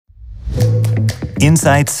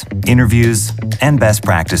Insights, interviews, and best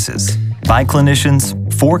practices by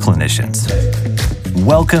clinicians for clinicians.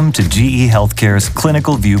 Welcome to GE Healthcare's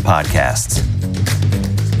Clinical View Podcasts.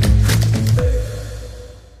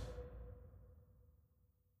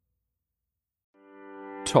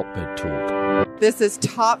 TopMedTalk. This is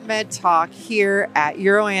TopMedTalk here at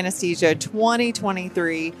Euroanesthesia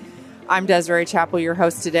 2023. I'm Desiree Chappell, your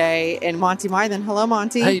host today, and Monty Mythen. Hello,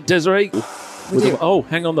 Monty. Hey, Desiree. Oh,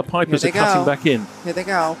 hang on, the pipers are cutting back in. Here they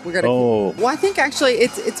go. We're gonna. Oh. Well, I think actually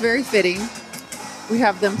it's very fitting. We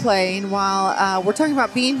have them playing while we're talking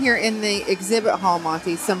about being here in the exhibit hall,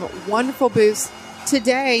 Monty. Some wonderful booths.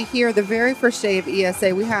 Today, here, the very first day of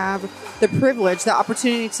ESA, we have the privilege, the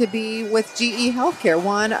opportunity to be with GE Healthcare,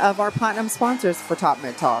 one of our platinum sponsors for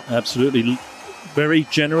TopMedTalk. Absolutely. Very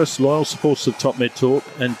generous, loyal supporters of TopMedTalk.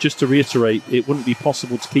 And just to reiterate, it wouldn't be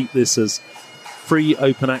possible to keep this as free,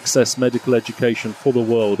 open access medical education for the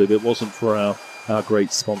world if it wasn't for our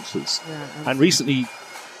great sponsors. Yeah, and recently,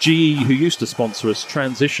 GE, who used to sponsor us,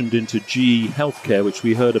 transitioned into GE Healthcare, which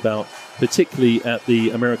we heard about particularly at the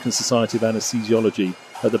American Society of Anesthesiology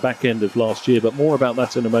at the back end of last year. But more about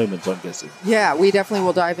that in a moment, I'm guessing. Yeah, we definitely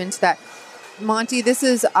will dive into that. Monty, this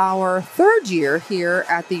is our third year here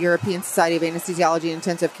at the European Society of Anesthesiology and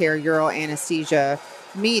Intensive Care Euroanesthesia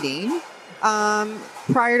meeting.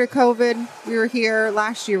 Prior to COVID, we were here.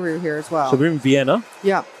 Last year, we were here as well. So we're in Vienna.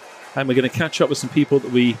 Yeah. And we're going to catch up with some people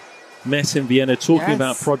that we met in Vienna talking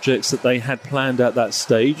about projects that they had planned at that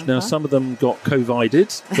stage. Now, some of them got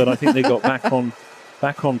COVIDed, but I think they got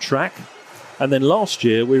back on track. And then last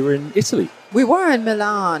year, we were in Italy. We were in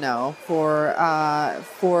Milano for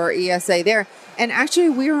ESA there. And actually,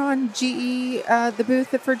 we were on GE, the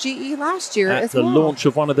booth for GE last year at the launch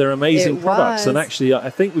of one of their amazing products. And actually, I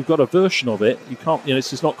think we've got a version of it. You can't, it's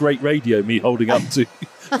just not great radio, me holding up to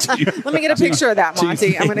Let me get a picture of that,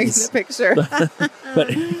 Monty. I'm going to get a picture. But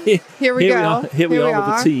here we go. Here we are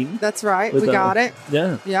with the team. That's right. We got it.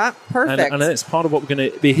 Yeah. Yeah. Perfect. And that's part of what we're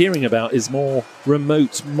going to be hearing about is more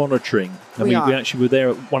remote monitoring. We actually were there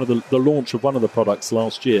at one of the launch of one of the products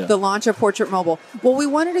last year. The launch of Portrait Mobile. Well, we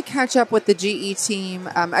wanted to catch up with the GE team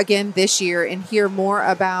again this year and hear more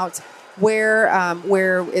about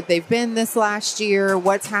where they've been this last year,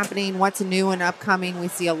 what's happening, what's new and upcoming. We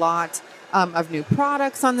see a lot of new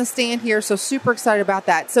products on the stand here, so super excited about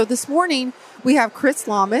that. So this morning, we have Chris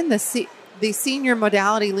Lawman, the Senior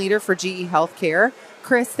Modality Leader for GE Healthcare.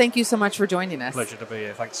 Chris, thank you so much for joining us. Pleasure to be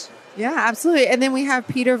here, thanks. Yeah, absolutely. And then we have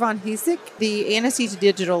Peter von Heezik, the Anesthesia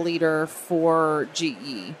Digital Leader for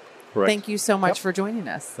GE. Correct. Thank you so much for joining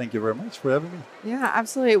us. Thank you very much for having me. Yeah,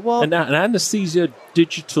 absolutely. Well, an anesthesia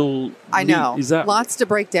digital. I know. Is that lots to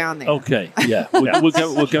break down there? Okay, yeah, we'll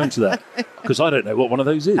go into that because I don't know what one of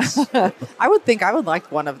those is. I would think I would like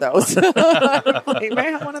one of those. May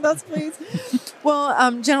I have one of those, please?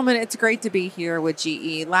 Well, gentlemen, it's great to be here with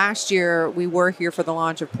GE. Last year, we were here for the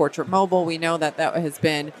launch of Portrait Mobile. We know that has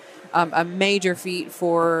been a major feat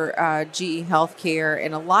for GE Healthcare,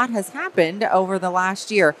 and a lot has happened over the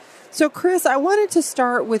last year. So, Chris, I wanted to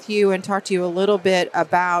start with you and talk to you a little bit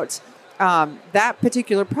about that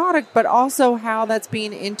particular product, but also how that's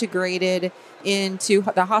being integrated into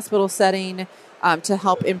the hospital setting to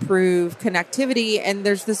help improve connectivity. And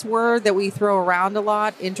there's this word that we throw around a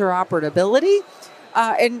lot, interoperability.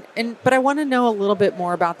 But I want to know a little bit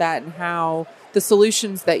more about that and how the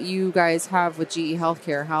solutions that you guys have with GE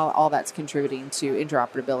Healthcare, how all that's contributing to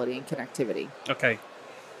interoperability and connectivity. Okay.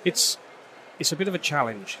 It's a bit of a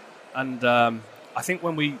challenge. And I think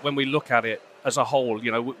when we look at it as a whole,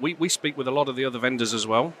 we speak with a lot of the other vendors as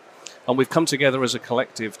well. And we've come together as a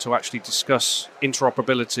collective to actually discuss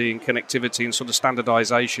interoperability and connectivity and sort of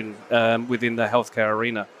standardization within the healthcare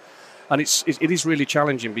arena. And it is really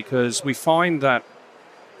challenging because we find that,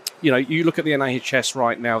 you look at the NHS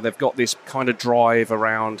right now, they've got this kind of drive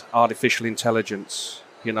around artificial intelligence,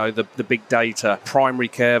 the big data, primary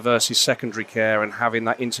care versus secondary care, and having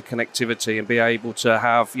that interconnectivity and be able to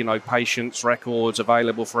have, patients' records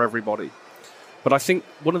available for everybody. But I think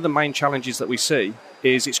one of the main challenges that we see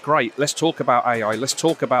is it's great. Let's talk about AI. Let's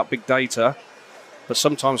talk about big data. But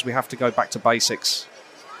sometimes we have to go back to basics.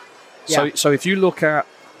 Yeah. So if you look at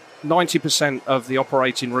 90% of the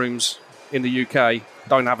operating rooms in the UK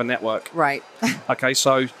don't have a network. Right. Okay,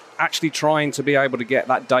 so actually trying to be able to get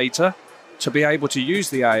that data to be able to use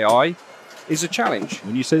the AI is a challenge.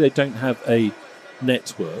 When you say they don't have a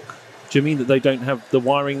network, do you mean that they don't have the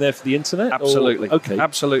wiring there for the internet? Absolutely. Okay.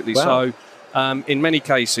 Absolutely. Wow. So in many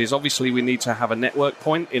cases, obviously we need to have a network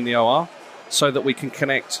point in the OR so that we can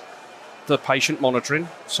connect the patient monitoring.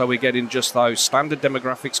 So we're getting just those standard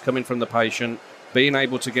demographics coming from the patient, being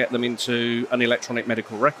able to get them into an electronic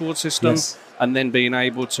medical record system, yes, and then being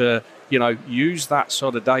able to, use that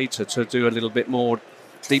sort of data to do a little bit more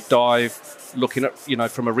deep dive, looking at,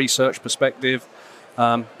 from a research perspective.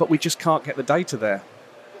 But we just can't get the data there,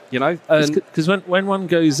 Because when one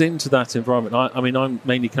goes into that environment, I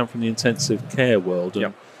mainly come from the intensive care world,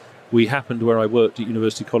 and we happened, where I worked at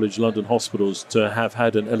University College London Hospitals, to have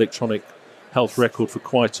had an electronic health record for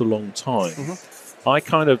quite a long time. Mm-hmm. I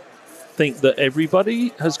kind of think that everybody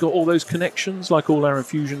has got all those connections, like all our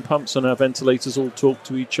infusion pumps and our ventilators all talk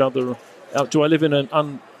to each other. Do I live in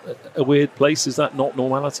a weird place? Is that not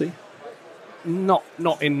normality? Not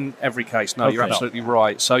in every case. No, okay. You're absolutely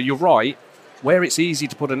right. So you're right. Where it's easy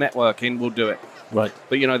to put a network in, we'll do it. Right.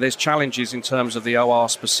 But, there's challenges in terms of the OR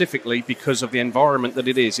specifically because of the environment that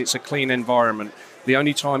it is. It's a clean environment. The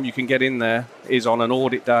only time you can get in there is on an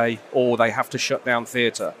audit day, or they have to shut down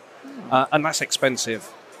theatre. And that's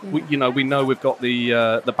expensive. Yeah. We know we've got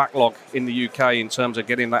the backlog in the UK in terms of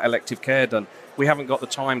getting that elective care done. We haven't got the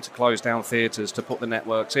time to close down theatres to put the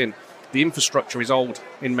networks in. The infrastructure is old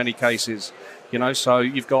in many cases, so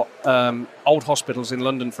you've got old hospitals in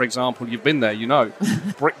London, for example. You've been there,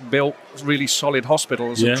 brick-built, really solid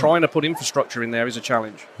hospitals. And trying to put infrastructure in there is a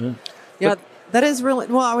challenge. Yeah, that is really,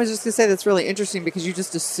 well, I was just going to say that's really interesting because you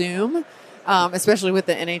just assume, especially with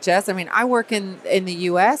the NHS. I mean, I work in the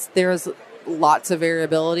U.S. There's lots of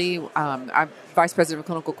variability. I'm Vice President of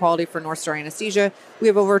Clinical Quality for North Star Anesthesia. We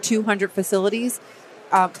have over 200 facilities.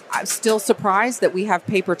 I'm still surprised that we have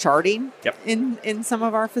paper charting in some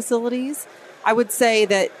of our facilities. I would say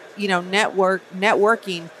that,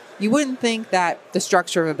 networking, you wouldn't think that the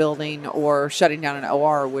structure of a building or shutting down an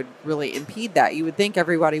OR would really impede that. You would think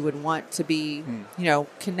everybody would want to be,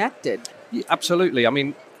 connected. Yeah, absolutely. I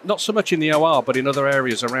mean, not so much in the OR, but in other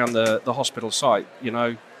areas around the hospital site,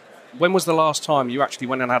 When was the last time you actually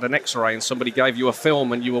went and had an X-ray and somebody gave you a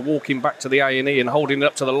film and you were walking back to the A&E and holding it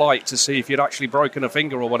up to the light to see if you'd actually broken a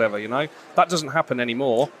finger or whatever, That doesn't happen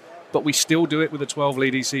anymore, but we still do it with a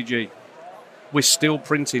 12-lead ECG. We're still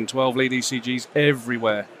printing 12-lead ECGs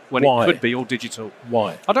everywhere when Why? It could be all digital.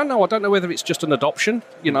 Why? I don't know. I don't know whether it's just an adoption.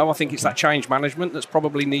 I think it's that change management that's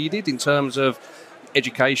probably needed in terms of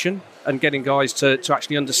education and getting guys to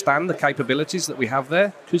actually understand the capabilities that we have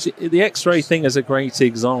there. Because the X-ray thing is a great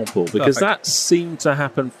example, because that seemed to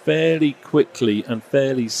happen fairly quickly and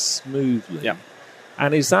fairly smoothly. Yeah.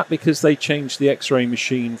 And is that because they changed the X-ray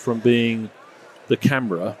machine from being the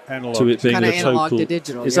camera to it being a analog total to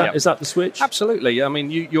digital? Is that the switch? Absolutely. I mean,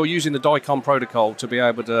 you're using the DICOM protocol to be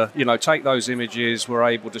able to, take those images. We're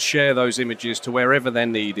able to share those images to wherever they're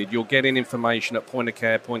needed. You're getting information at point of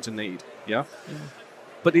care, point of need. Yeah.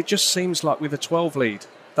 But it just seems like with a 12-lead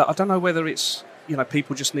that I don't know whether it's,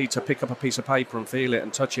 people just need to pick up a piece of paper and feel it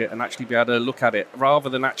and touch it and actually be able to look at it rather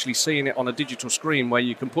than actually seeing it on a digital screen where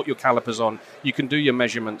you can put your calipers on, you can do your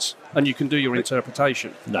measurements and you can do your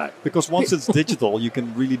interpretation. No. Because once it's digital, you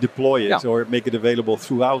can really deploy it or make it available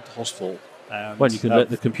throughout hospital. Well, you can let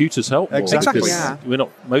the computers help more. Exactly.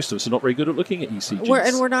 Most of us are not very good at looking at ECGs.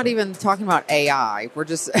 We're not even talking about AI. We're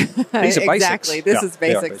just these are basics. This is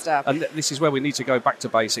basic stuff. And this is where we need to go back to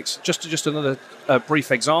basics. Just another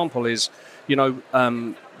brief example is,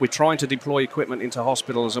 we're trying to deploy equipment into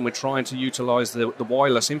hospitals and we're trying to utilize the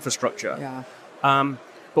wireless infrastructure. Yeah.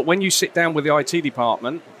 But when you sit down with the IT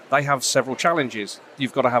department, they have several challenges.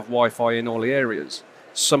 You've got to have Wi-Fi in all the areas.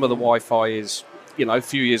 Some of the Wi-Fi is a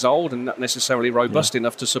few years old and not necessarily robust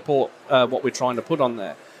enough to support what we're trying to put on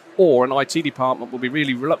there. Or an IT department will be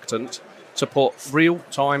really reluctant to put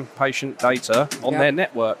real-time patient data on their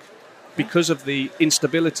network because of the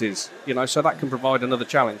instabilities, so that can provide another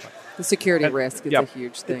challenge. The security risk is a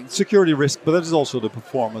huge thing. Security risk, but that is also the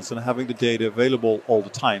performance and having the data available all the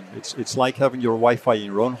time. It's like having your Wi-Fi in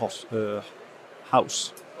your own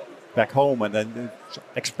house back home and then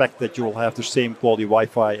expect that you will have the same quality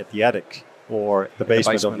Wi-Fi at the attic or the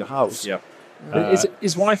basement of your house. Yeah.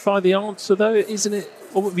 Is Wi-Fi the answer, though? Isn't it?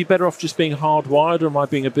 Or would it be better off just being hardwired, or am I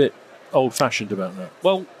being a bit old-fashioned about that?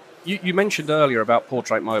 Well, you mentioned earlier about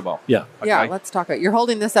Portrait Mobile. Yeah. Okay. Yeah, let's talk about it. You're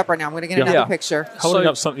holding this up right now. I'm going to get another picture. Holding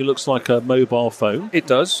up something that looks like a mobile phone. It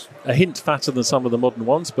does. A hint fatter than some of the modern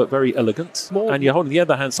ones, but very elegant. And you're holding the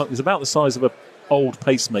other hand something that's about the size of an old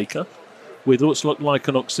pacemaker with what's looked like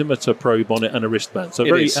an oximeter probe on it and a wristband. So a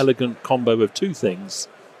very elegant combo of two things.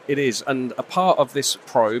 It is. And a part of this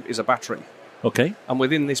probe is a battery. Okay. And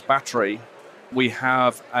within this battery, we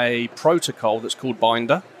have a protocol that's called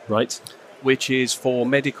Binder. Right. Which is for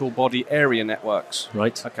medical body area networks.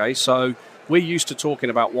 Right. Okay, so we're used to talking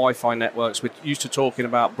about Wi-Fi networks. We're used to talking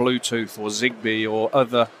about Bluetooth or Zigbee or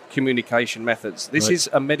other communication methods. This is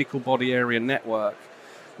a medical body area network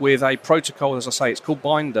with a protocol, as I say, it's called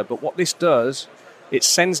Binder. But what this does It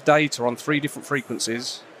sends data on 3 different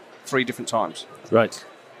frequencies, 3 different times. Right.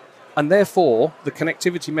 And therefore, the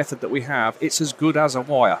connectivity method that we have, it's as good as a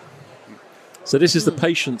wire. So this is the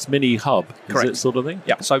patient's mini hub, is Correct. it sort of thing?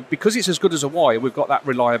 Yeah. So because it's as good as a wire, we've got that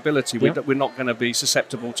reliability. Yeah. We're not going to be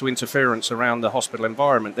susceptible to interference around the hospital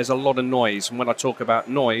environment. There's a lot of noise. And when I talk about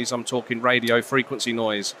noise, I'm talking radio frequency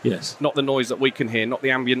noise. Yes. Not the noise that we can hear, not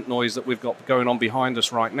the ambient noise that we've got going on behind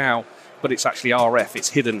us right now, but it's actually RF. It's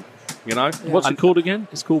hidden, you know. Yeah. What's it called again?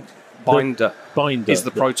 It's called Binder. Binder Is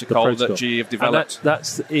the protocol that GE have developed. And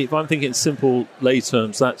that's if I'm thinking in simple lay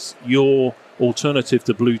terms, that's your alternative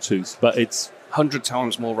to Bluetooth, but it's 100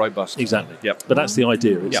 times more robust. exactly. Yep. But that's the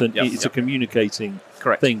idea. It's, Yep, yep, it's a yep. communicating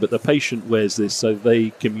Correct. thing, but the patient wears this so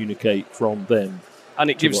they communicate from them.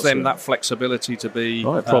 And it gives what's them in. that flexibility to be...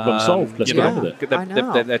 Right, problem solved. Let's you get know, on with it. I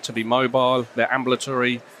know. They're to be mobile, they're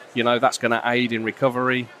ambulatory, you know, that's going to aid in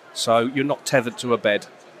recovery. So you're not tethered to a bed.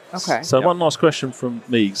 Okay. So Yep. one last question from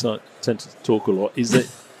me, because I tend to talk a lot, is that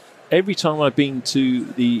every time I've been to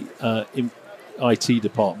the IT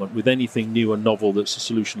department with anything new and novel that's a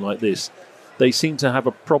solution like this, they seem to have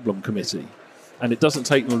a problem committee, and it doesn't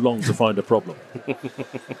take them long to find a problem.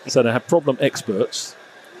 So they have problem experts,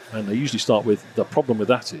 and they usually start with the problem with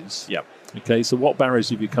that is. Yep. Okay, so what barriers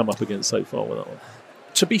have you come up against so far with that one?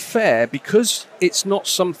 To be fair, because it's not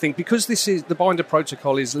something, because this is the binder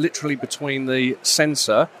protocol is literally between the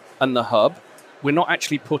sensor and the hub, we're not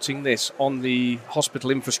actually putting this on the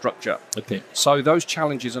hospital infrastructure. Okay. So those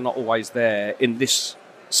challenges are not always there in this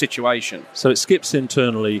situation. So it skips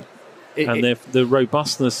internally, and the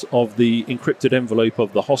robustness of the encrypted envelope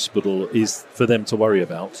of the hospital is for them to worry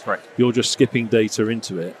about. Correct. You're just skipping data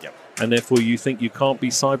into it. Yep. And therefore you think you can't be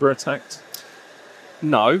cyber attacked?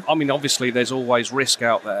 No, I mean, obviously there's always risk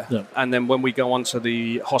out there. Yeah. And then when we go onto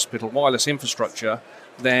the hospital wireless infrastructure,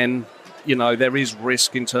 then, you know, there is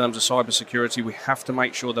risk in terms of cybersecurity. We have to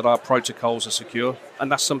make sure that our protocols are secure.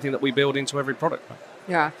 And that's something that we build into every product.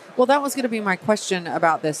 Yeah. Well, that was going to be my question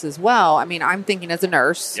about this as well. I mean, I'm thinking as a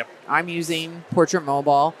nurse, Yep. I'm using Portrait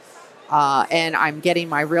Mobile, and I'm getting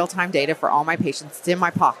my real-time data for all my patients. It's in my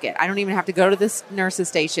pocket. I don't even have to go to this nurse's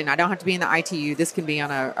station. I don't have to be in the ITU. This can be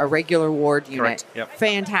on a regular ward unit. Correct. Yep.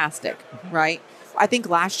 Fantastic, right? I think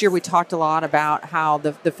last year we talked a lot about how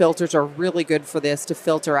the filters are really good for this to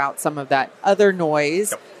filter out some of that other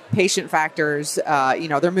noise. Yep. Patient factors,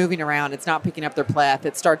 they're moving around. It's not picking up their pleth.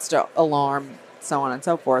 It starts to alarm, so on and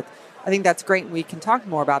so forth. I think that's great, and we can talk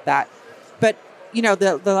more about that. But, you know,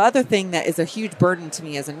 the other thing that is a huge burden to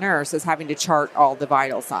me as a nurse is having to chart all the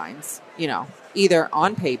vital signs, you know, either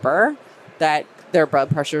on paper that their blood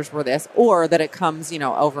pressures were this, or that it comes, you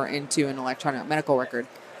know, over into an electronic medical record.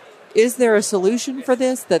 Is there a solution for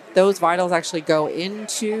this, that those vitals actually go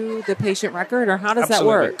into the patient record, or how does that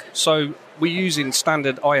work? So we're using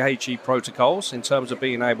standard IHE protocols in terms of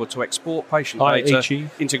being able to export patient data. IHE?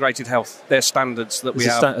 Integrated health. They're standards that we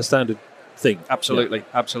It's have. a standard thing. Absolutely,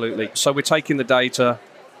 absolutely. So we're taking the data,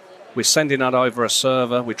 we're sending that over a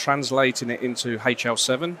server, we're translating it into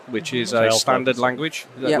HL7, which is a Health standard level language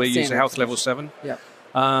that Yep, we're using, standard. health level 7. Yep.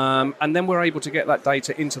 And then we're able to get that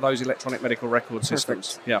data into those electronic medical record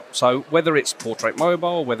systems. Yeah. So whether it's Portrait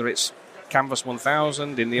Mobile, whether it's Canvas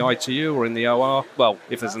 1000 in the ITU or in the OR, well,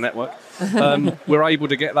 if there's a network, we're able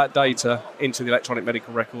to get that data into the electronic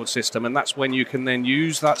medical record system. And that's when you can then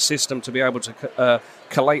use that system to be able to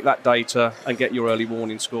collate that data and get your early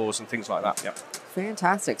warning scores and things like that. Yeah.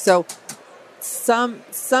 Fantastic. So some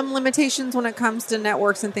limitations when it comes to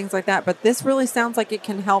networks and things like that, but this really sounds like it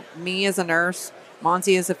can help me as a nurse,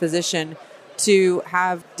 Monty as a physician, to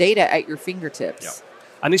have data at your fingertips. Yeah.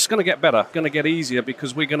 And it's going to get better, going to get easier,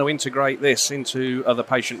 because we're going to integrate this into other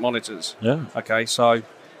patient monitors. Yeah. Okay, so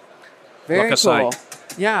Very like I cool. say,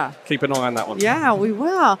 Yeah. keep an eye on that one. Yeah, we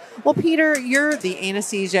will. Well, Peter, you're the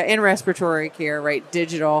anesthesia and respiratory care, right,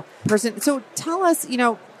 digital person. So tell us, you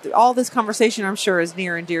know, all this conversation, I'm sure, is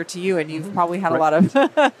near and dear to you, and you've probably had a lot of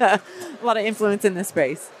a lot of influence in this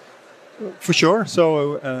space. For sure.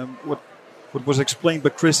 So what was explained by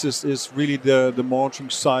Chris is really the monitoring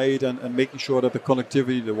side and making sure that the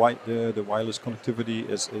connectivity, the wireless connectivity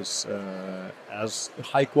is as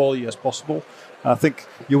high quality as possible. I think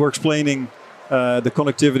you were explaining the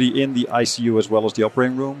connectivity in the ICU as well as the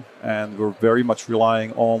operating room, and we're very much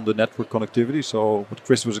relying on the network connectivity. So what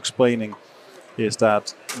Chris was explaining is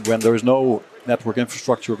that when there is no network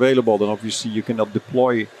infrastructure available, then obviously you cannot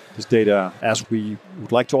deploy this data as we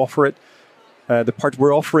would like to offer it. The part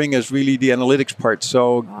we're offering is really the analytics part.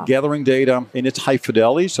 So gathering data in its high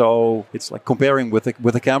fidelity. So it's like comparing with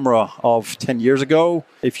a camera of 10 years ago.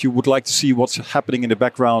 If you would like to see what's happening in the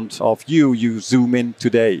background of you zoom in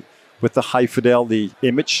today with the high fidelity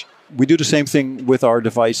image. we do the same thing with our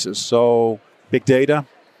devices. So big data,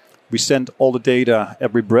 we send all the data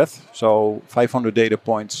every breath. So 500 data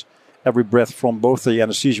points every breath from both the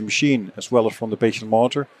anesthesia machine as well as from the patient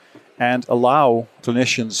monitor, and allow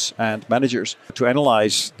clinicians and managers to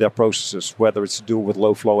analyze their processes, whether it's to do with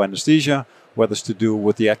low flow anesthesia, whether it's to do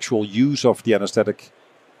with the actual use of the anesthetic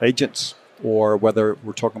agents, or whether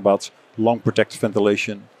we're talking about lung protective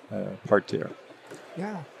ventilation part there.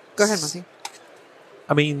 Yeah. Go ahead, Monty.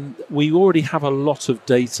 I mean, we already have a lot of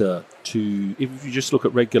data to, if you just look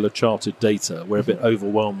at regular charted data, we're a bit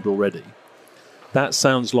overwhelmed already. That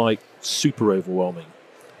sounds like super overwhelming,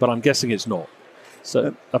 but I'm guessing it's not.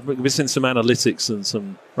 So I've seen some analytics and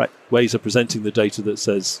some ways of presenting the data that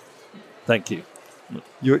says, thank you.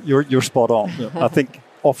 You're spot on. Yeah. I think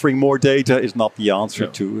offering more data is not the answer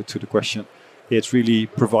to the question. It's really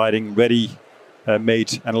providing ready-made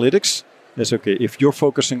analytics. That's okay. If you're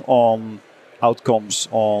focusing on outcomes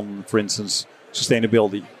on, for instance,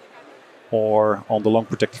 sustainability or on the lung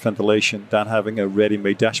protective ventilation, then having a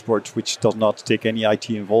ready-made dashboard which does not take any IT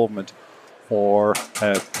involvement or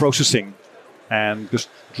processing and just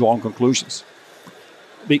drawing conclusions.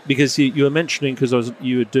 Because you were mentioning, because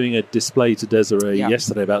you were doing a display to Desiree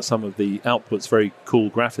yesterday about some of the outputs, very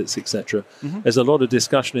cool graphics, etc. Mm-hmm. There's a lot of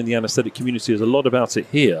discussion in the anaesthetic community. There's a lot about it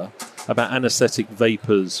here, about anaesthetic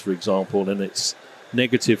vapors, for example, and its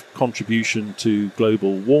negative contribution to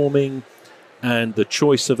global warming and the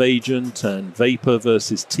choice of agent and vapor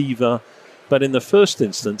versus TIVA. But in the first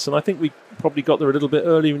instance, and I think we probably got there a little bit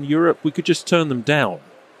earlier in Europe, we could just turn them down,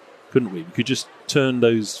 couldn't we? We could just turn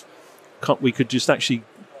those... We could just actually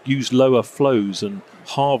use lower flows and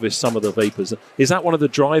harvest some of the vapors. Is that one of the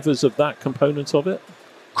drivers of that component of it?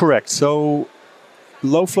 Correct. So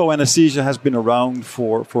low flow anesthesia has been around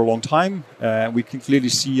for a long time. We can clearly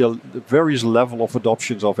see various level of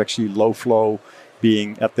adoptions of actually low flow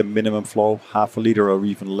being at the minimum flow, half a liter or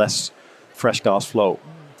even less fresh gas flow.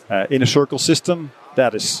 In a circle system,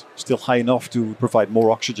 that is still high enough to provide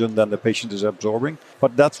more oxygen than the patient is absorbing.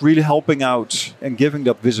 But that's really helping out and giving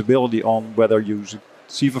that visibility on whether you use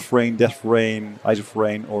sevofurane, desfurane,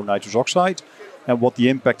 isofurane or nitrous oxide, and what the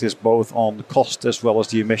impact is both on the cost as well as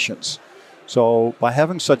the emissions. So by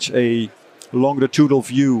having such a longitudinal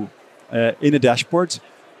view in a dashboard,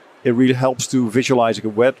 it really helps to visualize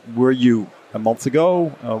where were you a month ago,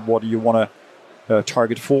 what do you want to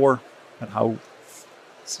target for, and how.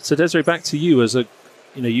 So Desiree, back to you as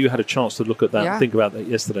you had a chance to look at that and think about that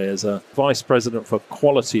yesterday as a vice president for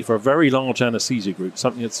quality for a very large anesthesia group,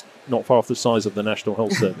 something that's not far off the size of the National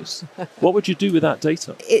Health Service. What would you do with that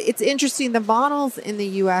data? It's interesting. The models in the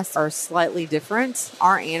U.S. are slightly different.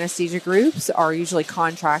 Our anesthesia groups are usually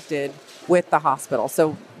contracted with the hospital,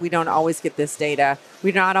 so we don't always get this data.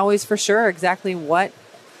 We're not always for sure exactly what,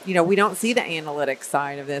 we don't see the analytics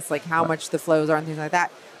side of this, like how much the flows are and things like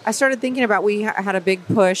that. I started thinking about, we had a big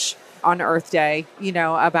push on Earth Day,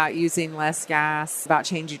 about using less gas, about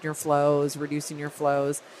changing your flows, reducing your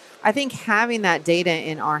flows. I think having that data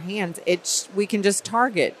in our hands, we can just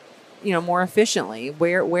target, more efficiently.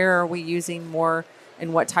 Where are we using more,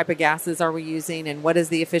 and what type of gases are we using, and what is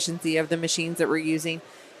the efficiency of the machines that we're using?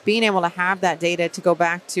 Being able to have that data to go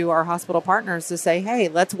back to our hospital partners to say, hey,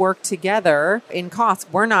 let's work together in costs.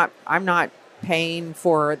 I'm not paying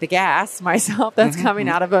for the gas myself. That's coming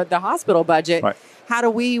out of the hospital budget. Right. How do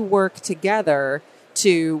we work together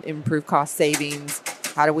to improve cost savings?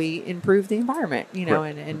 How do we improve the environment,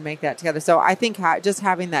 and make that together? So I think just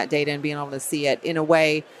having that data and being able to see it in a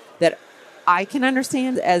way that I can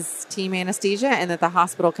understand as team anesthesia and that the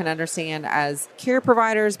hospital can understand as care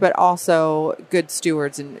providers, but also good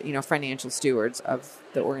stewards and, financial stewards of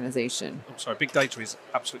the organization. I'm sorry, big data is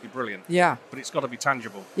absolutely brilliant. Yeah. But it's got to be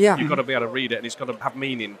tangible. Yeah. You've got to be able to read it, and it's got to have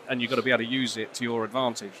meaning, and you've got to be able to use it to your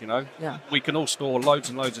advantage, Yeah. We can all store loads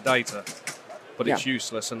and loads of data, but it's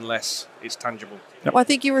useless unless it's tangible. Well, I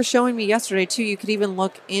think you were showing me yesterday, too, you could even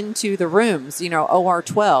look into the rooms, OR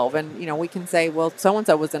 12, and, we can say, well,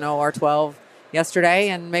 so-and-so was in OR 12 yesterday,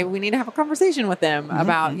 and maybe we need to have a conversation with them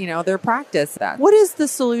about, their practice. What is the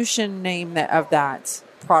solution name of that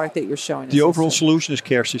product that you're showing us? The overall solution is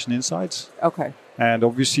Care Station Insights. Okay. And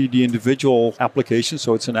obviously the individual applications,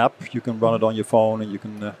 so it's an app, you can run it on your phone and you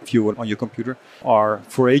can view it on your computer, are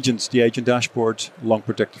for agents, the agent dashboard, lung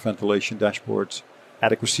protective ventilation dashboard,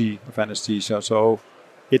 adequacy of anesthesia. So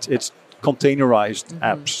it's containerized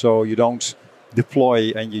apps, so you don't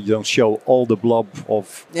deploy and you don't show all the blob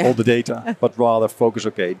of all the data, but rather focus,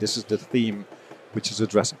 this is the theme which is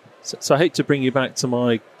addressing. So I hate to bring you back to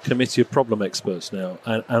my committee of problem experts now,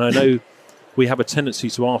 and I know we have a tendency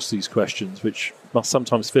to ask these questions, which must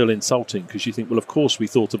sometimes feel insulting because you think, well, of course we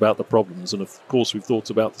thought about the problems and of course we've thought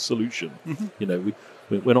about the solution.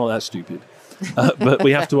 We're not that stupid. But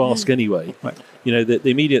we have to ask anyway. Right. The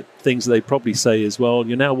immediate things they probably say is, well,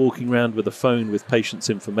 you're now walking around with a phone with patients'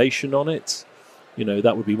 information on it.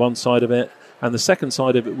 That would be one side of it. And the second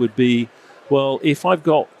side of it would be, well, if I've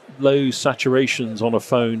got low saturations on a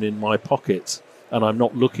phone in my pocket and I'm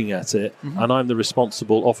not looking at it, and I'm the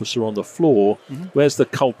responsible officer on the floor, where's the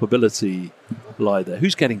culpability lie there?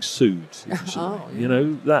 Who's getting sued?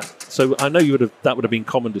 That. So I know that would have been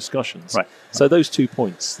common discussions. Right. So those 2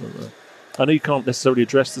 points. I know you can't necessarily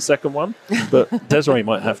address the second one, but Desiree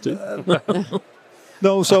might have to.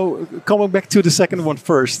 No, so coming back to the second one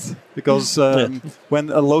first, because when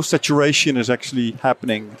a low saturation is actually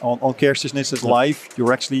happening on Care Assistance Live,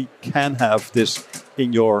 you actually can have this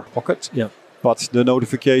in your pocket. Yeah. But the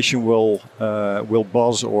notification will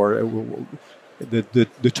buzz, or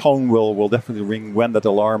the tone will definitely ring when that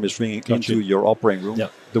alarm is ringing into your operating room,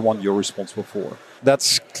 the one you're responsible for.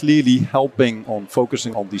 That's clearly helping on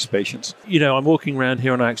focusing on these patients. I'm walking around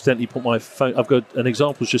here and I accidentally put my phone. I've got an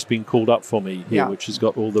example's just been called up for me here, which has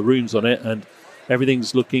got all the rooms on it, and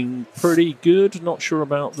everything's looking pretty good. Not sure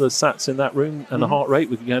about the SATs in that room and the heart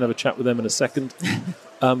rate. We can go and have a chat with them in a second.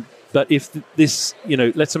 But if this,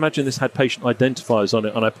 let's imagine this had patient identifiers on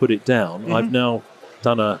it and I put it down, I've now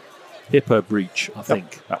done a HIPAA breach, I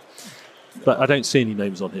think. Yep. But I don't see any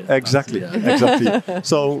names on here. Exactly.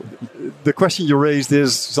 So the question you raised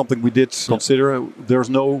is something we did consider. There's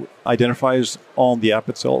no identifiers on the app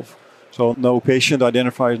itself. So no patient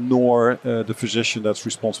identifiers nor the physician that's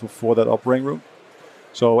responsible for that operating room.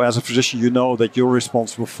 So as a physician, you know that you're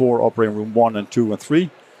responsible for operating room 1 and 2 and 3.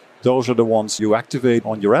 Those are the ones you activate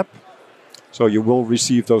on your app. So you will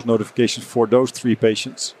receive those notifications for those 3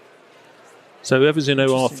 patients. So whoever's in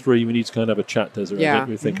OR3, we need to go and have a chat, Desiree. Yeah. What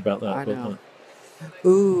do we think about that? I know.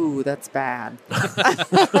 Ooh, that's bad.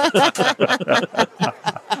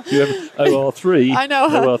 OR3. I know.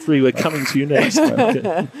 OR3, we're coming to you next.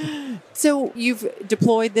 Okay. So you've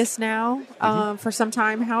deployed this now for some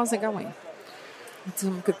time. How's it going?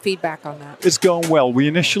 Some good feedback on that. It's going well. We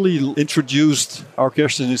initially introduced our Care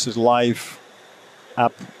Assistance Live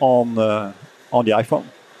app on the iPhone.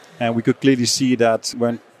 And we could clearly see that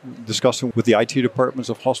when discussing with the IT departments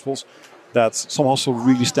of hospitals, that some hospitals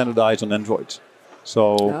really standardized on Android.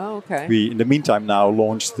 So we, in the meantime, now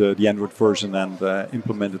launched the Android version and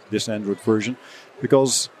implemented this Android version,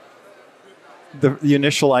 because the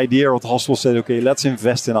initial idea of the hospital said, okay, let's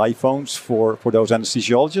invest in iPhones for those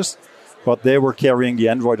anesthesiologists, but they were carrying the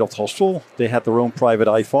Android of the hospital. They had their own private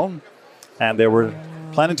iPhone, and they were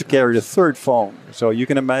planning to carry the third phone. So you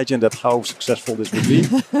can imagine that how successful this would be.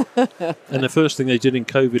 And the first thing they did in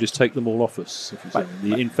COVID is take them all off us.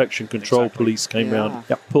 The infection control police came round,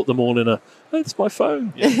 put them all in that's my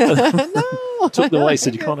phone. No. Took them away,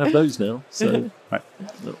 said you can't have those now. So,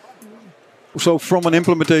 So from an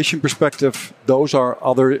implementation perspective, those are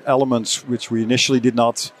other elements which we initially did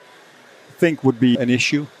not think would be an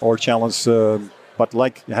issue or challenge. But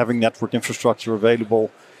like having network infrastructure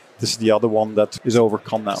available, this is the other one that is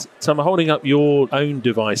overcome now. So I'm holding up your own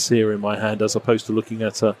device here in my hand as opposed to looking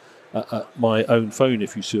at my own phone,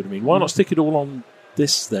 if you see what I mean. Why not stick it all on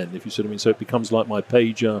this then, if you see what I mean? So it becomes like my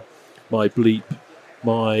pager, my bleep,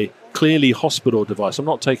 my clearly hospital device. I'm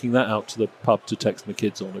not taking that out to the pub to text my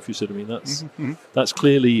kids on, if you see what I mean. That's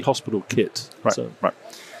clearly hospital kit. Right, so. right.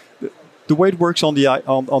 The way it works on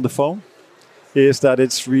the phone is that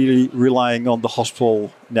it's really relying on the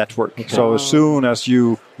hospital network. Okay. So as soon as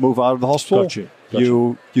you move out of the hospital,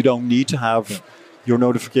 you don't need to have your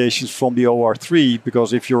notifications from the OR3,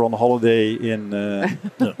 because if you're on holiday in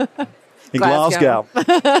Glasgow.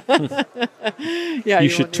 You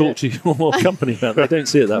should talk to your company about that. They don't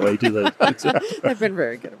see it that way, do they? They've been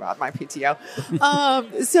very good about my PTO.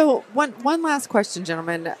 So one last question,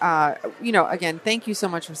 gentlemen. Again, thank you so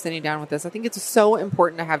much for sitting down with us. I think it's so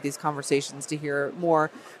important to have these conversations, to hear more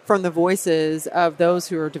from the voices of those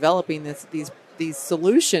who are developing these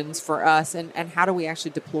solutions for us, and how do we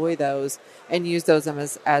actually deploy those and use those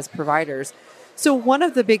as providers. So one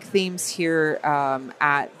of the big themes here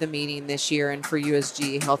at the meeting this year, and for you as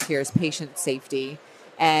GE Healthcare, is patient safety.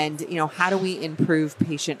 And, how do we improve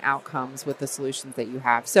patient outcomes with the solutions that you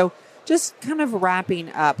have? So just kind of wrapping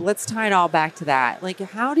up, let's tie it all back to that. Like,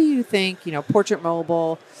 how do you think, Portrait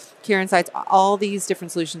Mobile, Care Insights, all these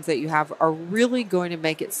different solutions that you have are really going to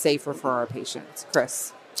make it safer for our patients?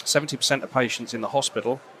 Chris? 70% of patients in the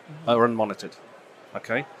hospital are unmonitored.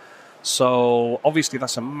 Okay. So obviously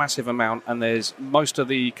that's a massive amount, and most of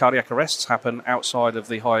the cardiac arrests happen outside of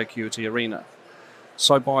the high acuity arena.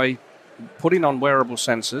 So by putting on wearable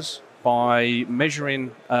sensors, by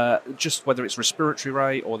measuring just whether it's respiratory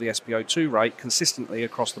rate or the SpO2 rate consistently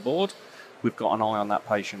across the board, we've got an eye on that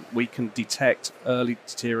patient. We can detect early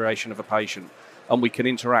deterioration of a patient, and we can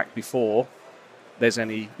interact before there's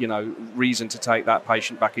any, reason to take that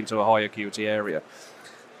patient back into a high acuity area.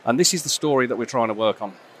 And this is the story that we're trying to work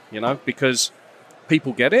on, because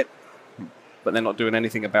people get it, but they're not doing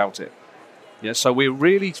anything about it. Yeah, so we're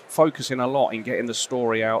really focusing a lot in getting the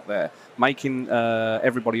story out there, making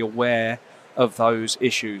everybody aware of those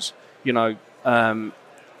issues. I don't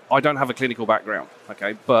have a clinical background,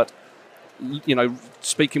 okay, but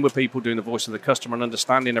speaking with people, doing the voice of the customer and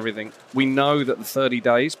understanding everything, we know that the 30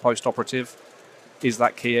 days post-operative is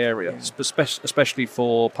that key area, especially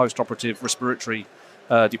for post-operative respiratory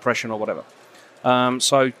depression or whatever.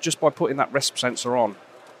 So just by putting that resp sensor on,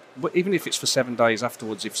 even if it's for 7 days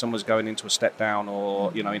afterwards, if someone's going into a step down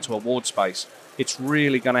or into a ward space, it's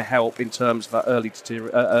really going to help in terms of that early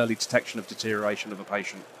detection of deterioration of a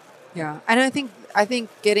patient. Yeah, and I think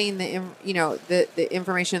getting the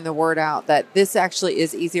information, the word out that this actually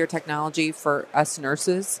is easier technology for us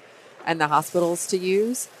nurses and the hospitals to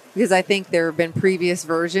use, because I think there have been previous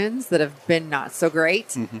versions that have been not so great.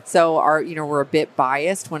 Mm-hmm. So we're a bit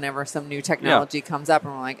biased whenever some new technology comes up,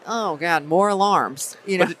 and we're like, oh God, more alarms.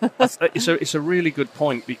 But it's a really good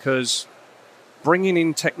point, because bringing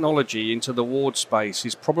in technology into the ward space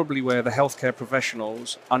is probably where the healthcare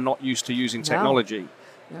professionals are not used to using technology.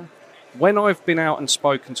 Yeah. When I've been out and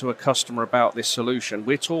spoken to a customer about this solution,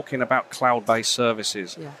 we're talking about cloud-based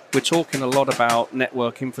services. Yeah. We're talking a lot about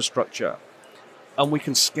network infrastructure. And we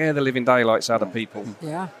can scare the living daylights out of people.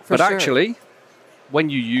 Yeah, but actually, when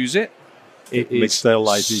you use it, it is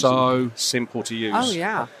so simple to use. Oh,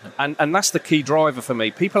 yeah. And that's the key driver for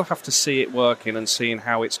me. People have to see it working and seeing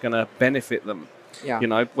how it's going to benefit them.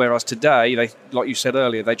 Yeah. Whereas today, they, like you said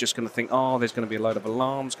earlier, they're just going to think, there's going to be a load of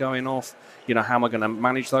alarms going off. How am I going to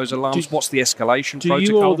manage those alarms? What's the escalation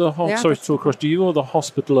protocol? Do you or the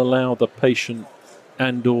hospital allow the patient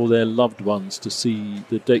and or their loved ones to see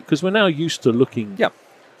the date? Because we're now used to looking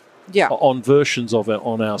on versions of it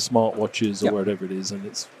on our smartwatches or whatever it is, and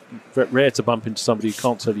it's rare to bump into somebody who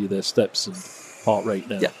can't tell you their steps and heart rate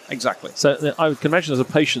now. Yeah, exactly. So I can imagine as a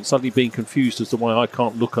patient suddenly being confused as to why I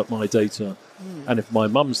can't look up my data, and if my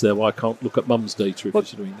mum's there, why I can't look up mum's data. If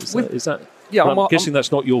you're doing is that? Yeah, I'm guessing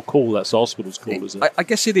that's not your call. That's the hospital's call, is it? I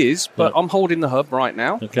guess it is, but I'm holding the hub right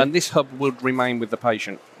now, and this hub would remain with the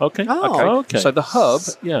patient. Okay. Okay. So the hub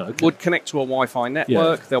would connect to a Wi-Fi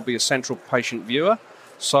network. Yeah. There'll be a central patient viewer.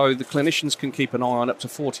 So the clinicians can keep an eye on up to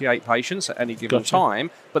 48 patients at any given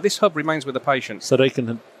time, but this hub remains with the patient. So they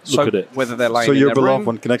can look at it. Whether they're laying in their room. So your beloved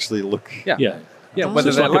one can actually look. Yeah,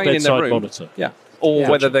 whether they're laying in their room. Monitor. Yeah. Or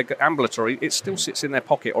whether they're ambulatory, it still sits in their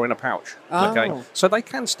pocket or in a pouch. Okay, so they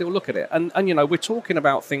can still look at it, and we're talking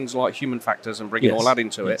about things like human factors and bringing all that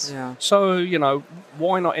into it. Yeah. So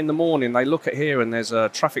why not in the morning they look at here and there's a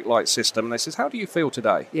traffic light system and they says, how do you feel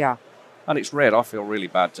today? Yeah. And it's red, I feel really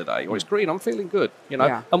bad today, or it's green, I'm feeling good.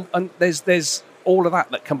 And there's all of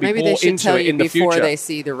that can be Maybe brought into it in the future. Before they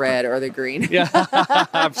see the red or the green. Yeah,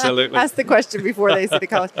 absolutely. Ask the question before they see the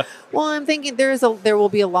colors. Well, I'm thinking there will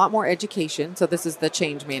be a lot more education. So this is the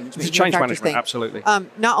change management. It's change management, absolutely.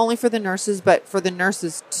 Not only for the nurses, but for the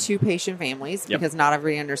nurses to patient families, because not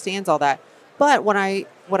everybody understands all that. But what I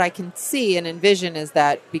can see and envision is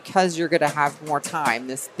that because you're going to have more time,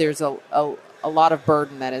 there's a lot of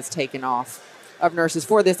burden that is taken off of nurses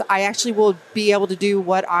for this. I actually will be able to do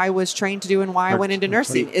what I was trained to do and why I went into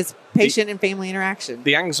nursing, is patient and family interaction.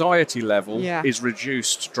 The anxiety level is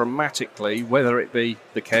reduced dramatically, whether it be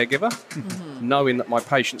the caregiver, knowing that my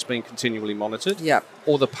patient's being continually monitored,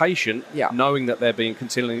 or the patient knowing that they're being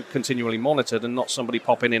continually monitored and not somebody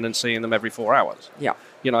popping in and seeing them every 4 hours. Yeah.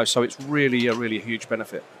 So it's really a huge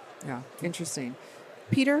benefit. Yeah, interesting.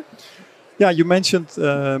 Peter? Yeah, you mentioned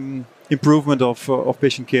improvement of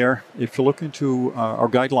patient care. If you look into our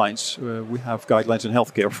guidelines, we have guidelines in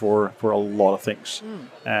healthcare for a lot of things.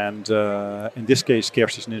 And in this case, Care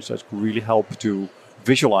System Insights really help to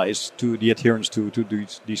visualize to the adherence to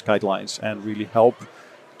these guidelines and really help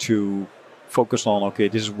to focus on,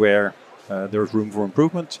 this is where there's room for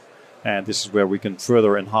improvement, and this is where we can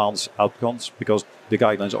further enhance outcomes, because the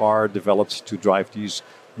guidelines are developed to drive these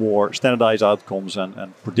more standardized outcomes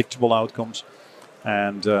and predictable outcomes.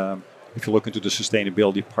 And if you look into the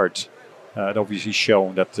sustainability part, it obviously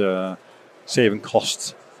shown that saving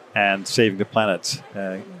costs and saving the planet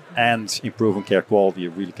and improving care quality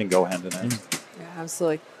really can go hand in hand. Yeah,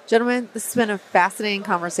 absolutely. Gentlemen, this has been a fascinating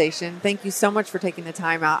conversation. Thank you so much for taking the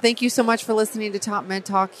time out. Thank you so much for listening to Top Med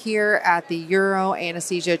Talk here at the Euro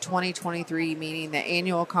Anesthesia 2023 meeting, the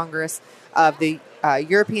annual Congress of the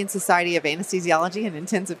European Society of Anesthesiology and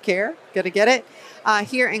Intensive Care. Gotta get it.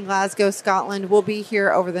 Here in Glasgow, Scotland. We'll be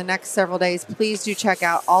here over the next several days. Please do check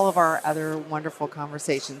out all of our other wonderful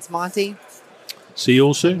conversations. Monty? See you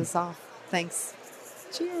all soon. Send us off. Thanks.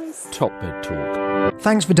 Cheers. Top Med Talk.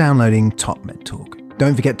 Thanks for downloading Top Med Talk.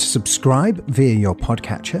 Don't forget to subscribe via your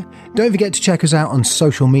podcatcher. Don't forget to check us out on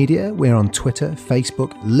social media. We're on Twitter,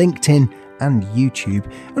 Facebook, LinkedIn, and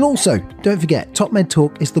YouTube. And also, don't forget, Top Med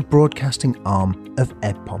Talk is the broadcasting arm of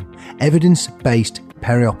EBPOM, Evidence-Based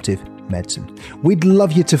Perioperative Medicine. We'd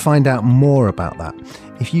love you to find out more about that.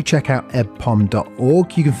 If you check out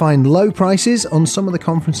ebpom.org, you can find low prices on some of the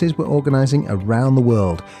conferences we're organising around the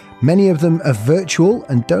world. Many of them are virtual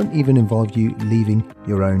and don't even involve you leaving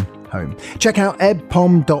your own home. Check out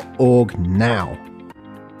ebpom.org now.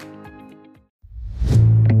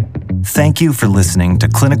 Thank you for listening to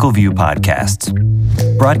Clinical View Podcasts,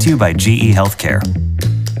 brought to you by GE Healthcare.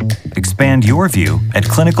 Expand your view at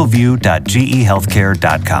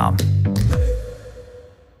clinicalview.gehealthcare.com.